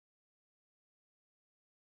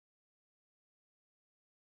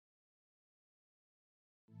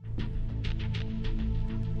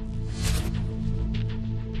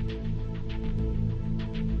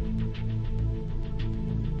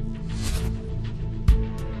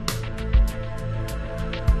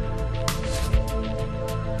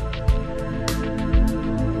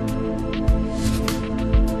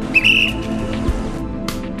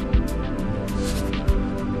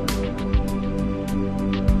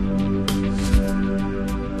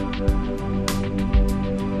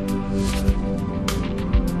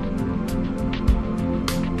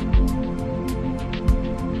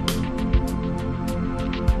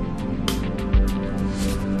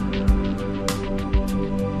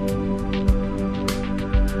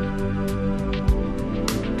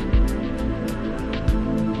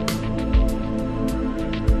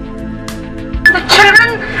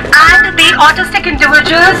autistic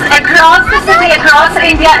individuals across the city, across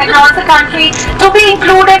India, across the country to be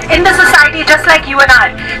included in the society just like you and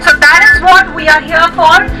I. So that is what we are here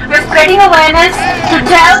for. We are spreading awareness to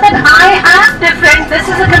tell that I am different. This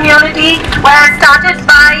is a community where I started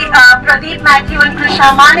by Pradeep Matthew and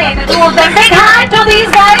Krishna Mane, the two of them. Big hand to these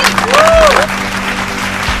guys. Woo!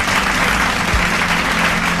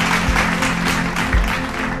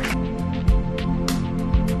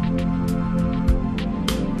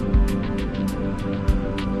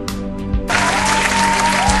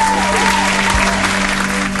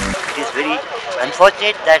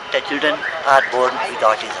 Unfortunate that children are born with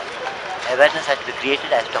autism. Awareness has to be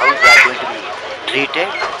created as to how they are going to be treated,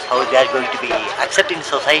 how they are going to be accepted in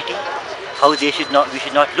society, how we should not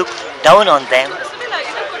look down on them,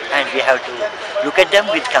 and we have to look at them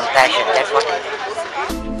with compassion. That's what I think.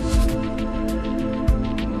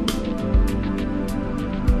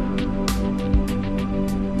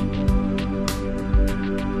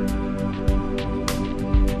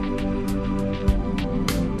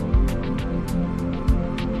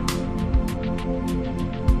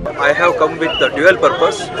 I have come with a dual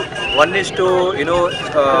purpose. One is to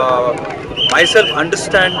myself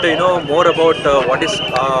understand more about what is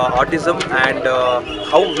autism and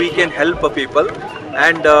how we can help people,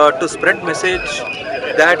 and to spread message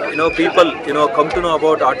that people come to know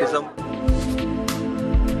about autism.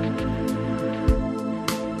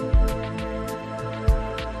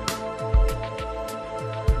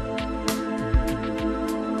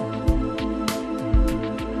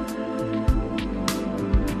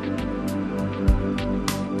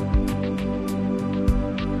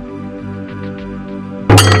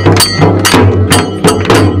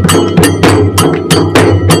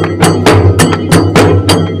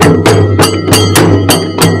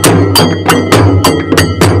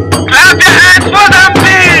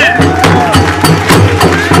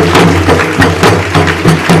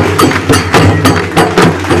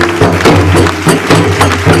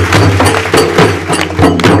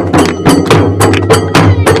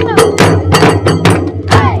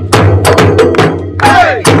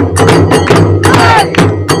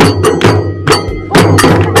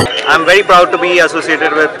 I'm very proud to be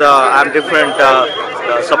associated with I'm Different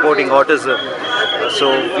supporting autism.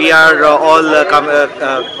 So we are all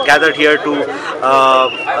gathered here to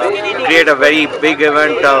create a very big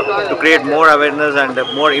event to create more awareness and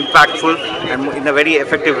more impactful and in a very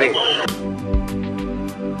effective way.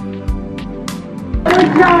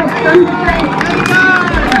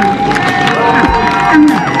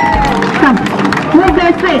 Come, move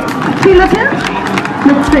that straight. See, look here.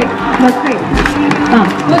 Look straight. Look straight.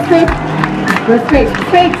 Look straight. Look straight.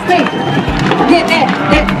 Straight, straight. Get there.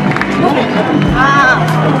 There. Move it. Go. Come.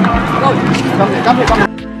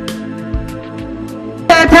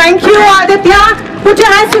 Thank you, Aditya. Put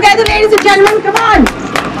your hands together, ladies and gentlemen. Come on.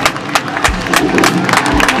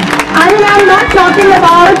 I mean, I'm not talking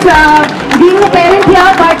about being a parent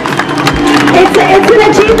here, but it's an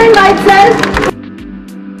achievement by itself.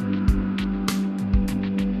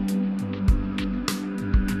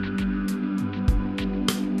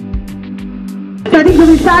 Pradeep, do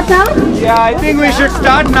we start now? Yeah, I think we should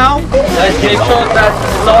start now. Let's make sure that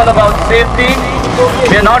it's all about safety.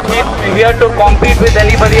 We're not here to compete with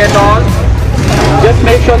anybody at all. Just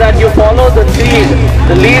make sure that you follow the lead.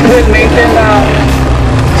 The lead will maintain a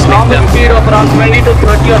normal speed of around 20 to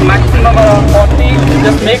 30 or maximum around 40.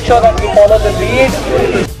 Just make sure that you follow the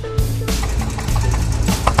lead.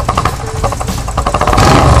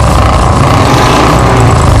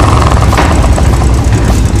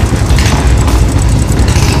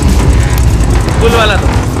 Full वाला तो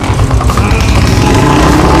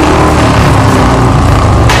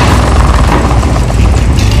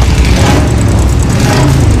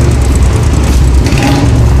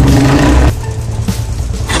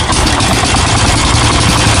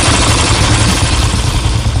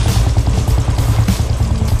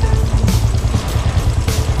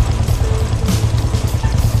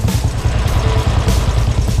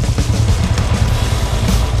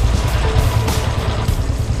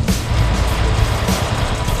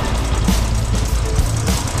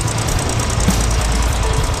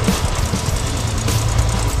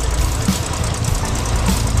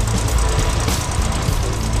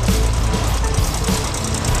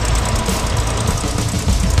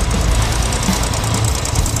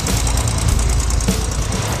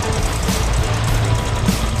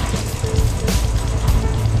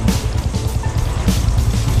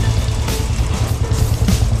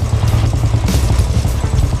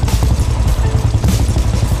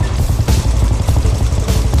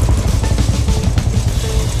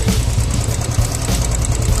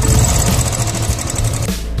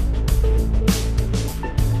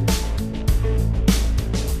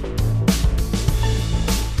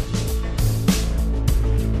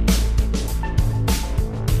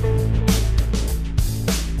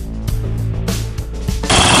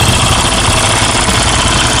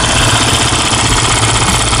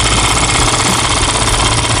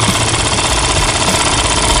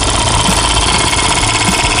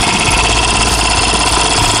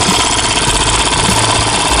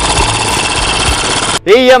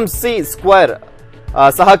AMC square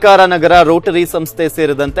ಸಹಕಾರ ನಗರ Rotary ಸಂಸ್ಥೆ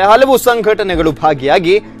ಸೇರಿದಂತೆ ಹಲವು ಸಂಘಟನೆಗಳು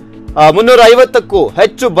ಭಾಗಿಯಾಗಿ 350ಕ್ಕೂ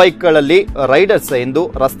ಹೆಚ್ಚು ಬೈಕ್ಗಳಲ್ಲಿ ರೈಡರ್ಸ್ ಎಂದು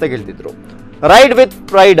ರಸ್ತೆಗಿಳಿದಿದ್ರು. ರೈಡ್ ವಿತ್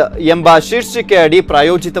ಪ್ರೈಡ್ ಎಂಬ ಶೀರ್ಷಿಕೆ ಅಡಿ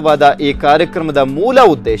ಪ್ರಾಯೋಜಿತವಾದ ಈ ಕಾರ್ಯಕ್ರಮದ ಮೂಲ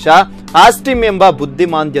ಉದ್ದೇಶ ಆಸ್ಟಿಮ್ ಎಂಬ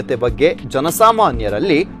ಬುದ್ಧಿಮಾಂದ್ಯತೆ ಬಗ್ಗೆ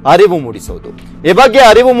ಜನಸಾಮಾನ್ಯರಲ್ಲಿ ಅರಿವು ಮೂಡಿಸುವುದು. ಈ ಬಗ್ಗೆ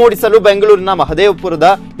ಅರಿವು ಮೂಡಿಸಲು ಬೆಂಗಳೂರಿನ ಮಹದೇವಪುರದ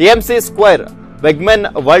AMC ಸ್ಕ್ವೇರ್ ವೆಗ್ಮೆನ್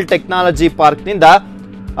ವರ್ಲ್ಡ್ ಟೆಕ್ನಾಲಜಿ ಪಾರ್ಕ್ನಿಂದ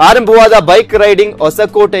ಆರಂಭವಾದ ಬೈಕ್ ರೈಡಿಂಗ್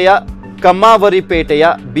ಹೊಸಕೋಟೆಯ ಕಮ್ಮಾವರಿಪೇಟೆಯ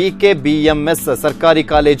BKBMS ಸರ್ಕಾರಿ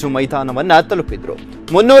ಕಾಲೇಜು ಮೈದಾನವನ್ನ ತಲುಪಿದ್ರು.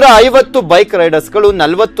 350 ಬೈಕ್ ರೈಡರ್ಸ್ಗಳು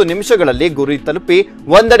 40 ನಿಮಿಷಗಳಲ್ಲಿ ಗುರಿ ತಲುಪಿ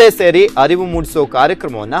ಒಂದೆಡೆ ಸೇರಿ ಅರಿವು ಮೂಡಿಸೋ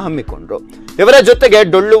ಕಾರ್ಯಕ್ರಮವನ್ನ ಹಮ್ಮಿಕೊಂಡ್ರು. ಇವರ ಜೊತೆಗೆ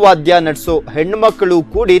ಡೊಳ್ಳು ವಾದ್ಯ ನಡೆಸೋ ಹೆಣ್ಣುಮಕ್ಕಳು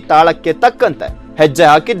ಕೂಡಿ ತಾಳಕ್ಕೆ ತಕ್ಕಂತೆ ಹೆಜ್ಜೆ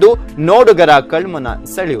ಹಾಕಿದ್ದು ನೋಡುಗರ ಕಣ್ಮನ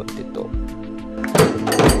ಸೆಳೆಯುತ್ತಿತ್ತು.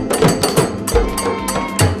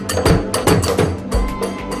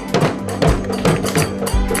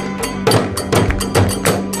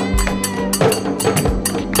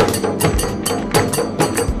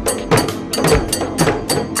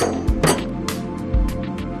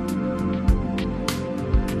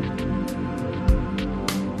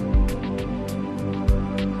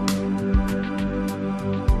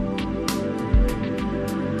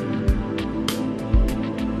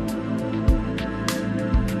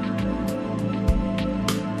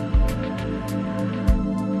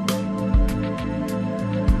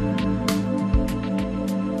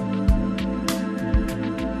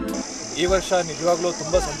 ಈ ವರ್ಷ ನಿಜವಾಗ್ಲೂ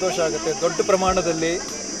ತುಂಬ ಸಂತೋಷ ಆಗುತ್ತೆ. ದೊಡ್ಡ ಪ್ರಮಾಣದಲ್ಲಿ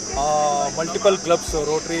ಮಲ್ಟಿಪಲ್ ಕ್ಲಬ್ಸ್,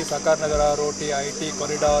 ರೋಟ್ರಿ ಸಹಕಾರ ನಗರ, ರೋಟಿ IT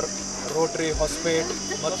ಕಾರಿಡಾರ್, ರೋಟ್ರಿ ಹೊಸಪೇಟ್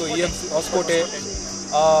ಮತ್ತು EMC ಹೊಸಕೋಟೆ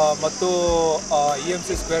ಮತ್ತು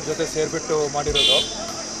EMC ಸ್ಕ್ವೇರ್ ಜೊತೆ ಸೇರಿಬಿಟ್ಟು ಮಾಡಿರೋದು.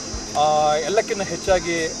 ಎಲ್ಲಕ್ಕಿಂತ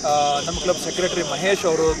ಹೆಚ್ಚಾಗಿ ನಮ್ಮ ಕ್ಲಬ್ ಸೆಕ್ರೆಟರಿ ಮಹೇಶ್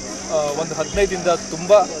ಅವರು ಒಂದು 15 ದಿನದಿಂದ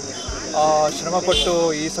ತುಂಬ ಶ್ರಮಪಟ್ಟು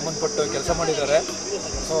ಈ ಸಂಬಂಧಪಟ್ಟು ಕೆಲಸ ಮಾಡಿದ್ದಾರೆ.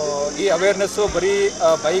 ಸೊ ಈ ಅವೇರ್ನೆಸ್ಸು ಬರೀ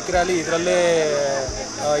ಬೈಕ್ ರ್ಯಾಲಿ ಇದರಲ್ಲೇ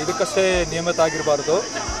ಇದಕ್ಕಷ್ಟೇ ನಿಯಮಿತ ಆಗಿರಬಾರ್ದು.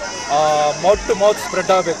 ಮೌತ್ ಟು ಮೌತ್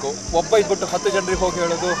ಸ್ಪ್ರೆಡ್ ಆಗಬೇಕು. ಒಬ್ಬ ಇದ್ಬಿಟ್ಟು 10 ಜನರಿಗೆ ಹೋಗಿ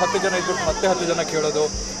ಹೇಳೋದು, 10 ಜನ ಇದ್ಬಿಟ್ಟು ಮತ್ತೆ 10 ಜನಕ್ಕೆ ಹೇಳೋದು,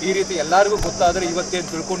 ಈ ರೀತಿ ಎಲ್ಲರಿಗೂ ಗೊತ್ತಾದರೆ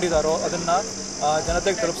ಇವತ್ತೇನು ತಿಳ್ಕೊಂಡಿದ್ದಾರೋ ಅದನ್ನು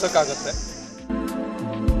ಜನತೆಗೆ ತಲುಪಿಸೋಕ್ಕಾಗತ್ತೆ.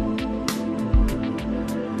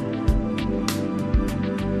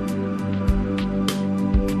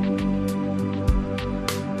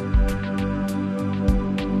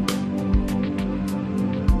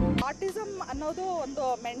 ಆಟಿಸಮ್ ಅನ್ನೋದು ಒಂದು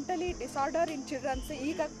ಮೆಂಟಲಿ ಡಿಸಾರ್ಡರ್ ಇನ್ ಚಿಲ್ಡ್ರನ್ಸ್.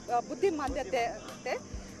 ಈಗ ಬುದ್ಧಿಮಾಂದ್ಯತೆ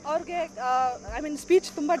ಅವ್ರಿಗೆ ಸ್ಪೀಚ್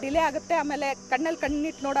ತುಂಬ ಡಿಲೇ ಆಗುತ್ತೆ, ಆಮೇಲೆ ಕಣ್ಣಲ್ಲಿ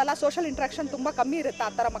ಕಣ್ಣಿಟ್ಟು ನೋಡಲ್ಲ, ಸೋಷಲ್ ಇಂಟ್ರಾಕ್ಷನ್ ತುಂಬ ಕಮ್ಮಿ ಇರುತ್ತೆ ಆ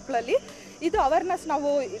ಥರ ಮಕ್ಕಳಲ್ಲಿ. ಇದು ಅವೇರ್ನೆಸ್ ನಾವು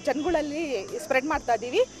ಜನಗಳಲ್ಲಿ ಸ್ಪ್ರೆಡ್ ಮಾಡ್ತಾ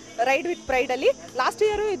ಇದ್ದೀವಿ ರೈಡ್ ವಿತ್ ಪ್ರೈಡಲ್ಲಿ. ಲಾಸ್ಟ್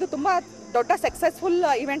ಇಯರು ಇದು ತುಂಬ ದೊಡ್ಡ ಸಕ್ಸಸ್ಫುಲ್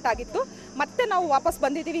ಇವೆಂಟ್ ಆಗಿತ್ತು. ಮತ್ತೆ ನಾವು ವಾಪಸ್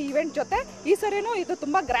ಬಂದಿದ್ದೀವಿ ಇವೆಂಟ್ ಜೊತೆ. ಈ ಸರಿನೂ ಇದು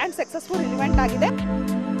ತುಂಬ ಗ್ರ್ಯಾಂಡ್ ಸಕ್ಸಸ್ಫುಲ್ ಇವೆಂಟ್ ಆಗಿದೆ.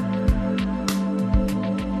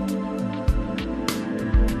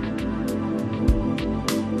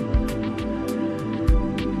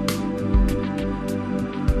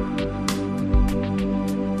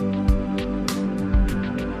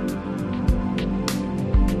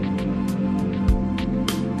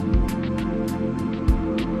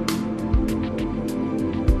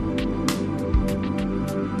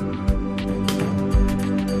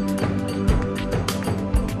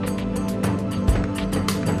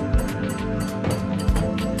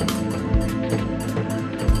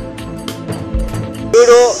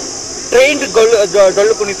 ಇವರು ಟ್ರೈನ್ಡ್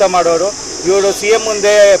ಡೊಳ್ಳು ಕುಣಿತ ಮಾಡೋರು. ಇವರು CM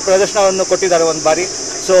ಮುಂದೆ ಪ್ರದರ್ಶನವನ್ನು ಕೊಟ್ಟಿದ್ದಾರೆ ಒಂದು ಬಾರಿ.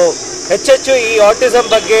 ಸೊ ಹೆಚ್ಚೆಚ್ಚು ಈ ಆಟಿಸಮ್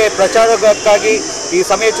ಬಗ್ಗೆ ಪ್ರಚಾರಕ್ಕಾಗಿ ಈ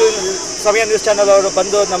ಸಮಯ ನ್ಯೂಸ್ ಚಾನಲ್ ಅವರು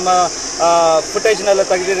ಬಂದು ನಮ್ಮ ಫುಟೇಜ್ನೆಲ್ಲ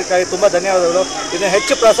ತೆಗೆದಿದ್ದಕ್ಕಾಗಿ ತುಂಬ ಧನ್ಯವಾದಗಳು. ಇದನ್ನು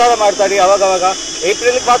ಹೆಚ್ಚು ಪ್ರಸಾರ ಮಾಡ್ತಾರೆ. ಅವಾಗವಾಗ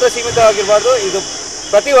ಏಪ್ರಿಲ್ಗೆ ಮಾತ್ರ ಸೀಮಿತವಾಗಿರಬಾರ್ದು. ಇದು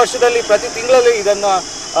ಪ್ರತಿ ವರ್ಷದಲ್ಲಿ ಪ್ರತಿ ತಿಂಗಳಲ್ಲಿ ಇದನ್ನು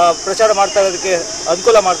ಪ್ರಚಾರ ಮಾಡ್ತಾ ಇರೋದಕ್ಕೆ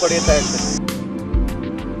ಅನುಕೂಲ ಮಾಡಿಕೊಡಿ ಅಂತ ಹೇಳ್ತೀನಿ.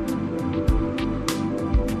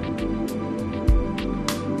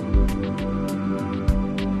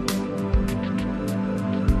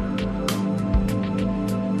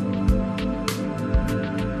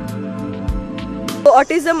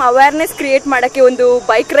 ಆಟಿಸಮ್ ಅವೇರ್ನೆಸ್ ಕ್ರಿಯೇಟ್ ಮಾಡೋಕ್ಕೆ ಒಂದು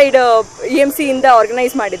ಬೈಕ್ ರೈಡ್ EMC ಇಂದ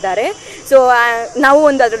ಆರ್ಗನೈಸ್ ಮಾಡಿದ್ದಾರೆ. ಸೊ ನಾವು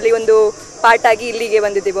ಅದರಲ್ಲಿ ಒಂದು ಪಾರ್ಟ್ ಆಗಿ ಇಲ್ಲಿಗೆ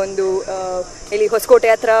ಬಂದಿದ್ದೀವಿ. ಇಲ್ಲಿ ಹೊಸಕೋಟೆ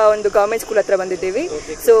ಹತ್ರ ಒಂದು ಗೌರ್ಮೆಂಟ್ ಸ್ಕೂಲ್ ಹತ್ರ ಬಂದಿದ್ದೀವಿ.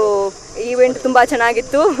 ಸೊ ಈವೆಂಟ್ ತುಂಬ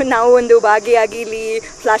ಚೆನ್ನಾಗಿತ್ತು. ನಾವು ಭಾಗಿಯಾಗಿ ಇಲ್ಲಿ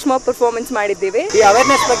ಫ್ಲಾಶ್ ಮಾಬ್ ಪರ್ಫಾರ್ಮೆನ್ಸ್ ಮಾಡಿದ್ದೀವಿ. ಈ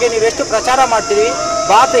ಅವೇರ್ನೆಸ್ ಬಗ್ಗೆ ನೀವೆಷ್ಟು ಪ್ರಚಾರ ಮಾಡ್ತೀವಿ,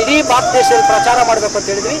 ಇಡೀ ಭಾರತ ದೇಶದಲ್ಲಿ ಪ್ರಚಾರ ಮಾಡಬೇಕು ಅಂತ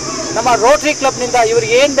ಹೇಳಿದ್ವಿ. ನಮ್ಮ ರೋಟರಿ ಕ್ಲಬ್ನಿಂದ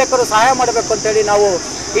ಇವ್ರಿಗೆ ಏನು ಬೇಕಾದ್ರೂ ಸಹಾಯ ಮಾಡಬೇಕು ಅಂತೇಳಿ ನಾವು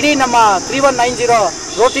ಇಡೀ ನಮ್ಮ 3190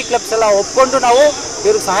 ರೋಟರಿ ಕ್ಲಬ್ಸ್ ಎಲ್ಲ ಒಪ್ಕೊಂಡು ನಾವು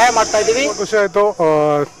ಇವ್ರಿಗೆ ಸಹಾಯ ಮಾಡ್ತಾ ಇದ್ದೀವಿ. ಖುಷಿ ಆಯಿತು.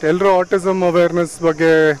 ಎಲ್ಲರೂ ಆಟಿಸಮ್ ಅವೇರ್ನೆಸ್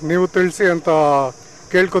ಬಗ್ಗೆ ನೀವು ತಿಳಿಸಿ ಅಂತ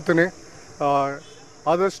ಕೇಳ್ಕೊತೀನಿ.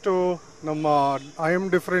 ಆದಷ್ಟು ನಮ್ಮ I Am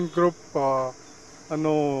Different ಗ್ರೂಪ್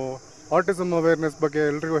ಅನ್ನೋ ಆಟಿಸಮ್ ಅವೇರ್ನೆಸ್ ಬಗ್ಗೆ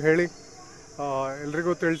ಎಲ್ರಿಗೂ ಹೇಳಿ,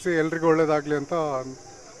 ಎಲ್ರಿಗೂ ತಿಳಿಸಿ, ಎಲ್ರಿಗೂ ಒಳ್ಳೇದಾಗಲಿ ಅಂತ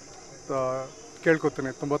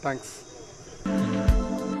ಕೇಳ್ಕೊತೀನಿ. ತುಂಬ thanks.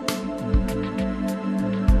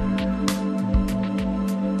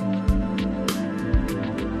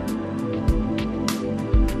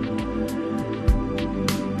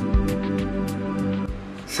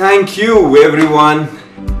 Thank you, everyone.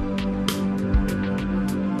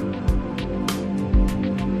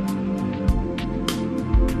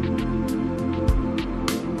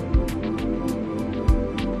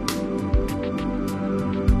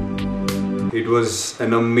 It was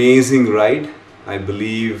an amazing ride. I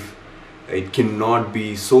believe it cannot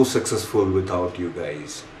be so successful without you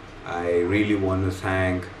guys. I really want to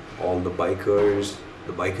thank all the bikers,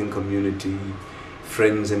 the biking community,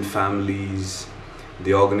 friends and families,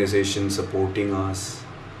 the organization supporting us.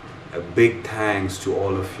 A big thanks to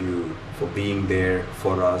all of you for being there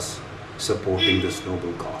for us, supporting this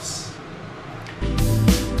noble cause.